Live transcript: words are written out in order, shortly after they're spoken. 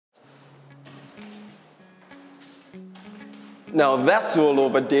Now that's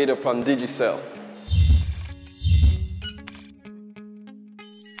rollover data from Digicel.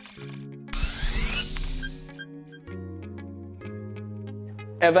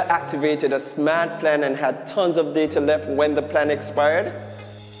 Ever activated a smart plan and had tons of data left when the plan expired?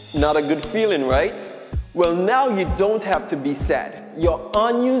 Not a good feeling, right? Well, now you don't have to be sad. Your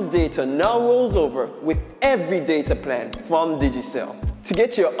unused data now rolls over with every data plan from Digicel. To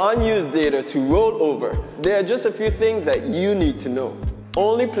get your unused data to roll over, there are just a few things that you need to know.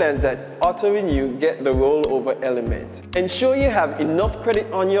 Only plans that auto-renew get the rollover element. Ensure you have enough credit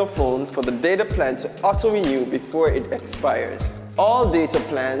on your phone for the data plan to auto-renew before it expires. All data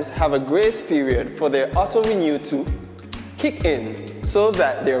plans have a grace period for their auto-renew to kick in so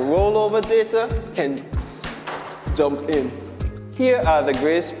that their rollover data can jump in. Here are the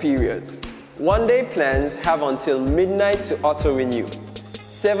grace periods. 1-day plans have until midnight to auto-renew.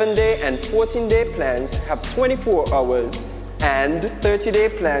 7-day and 14-day plans have 24 hours, and 30-day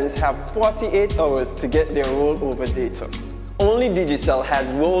plans have 48 hours to get their rollover data. Only Digicel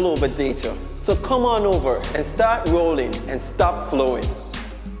has rollover data, so come on over and start rolling and stop flowing.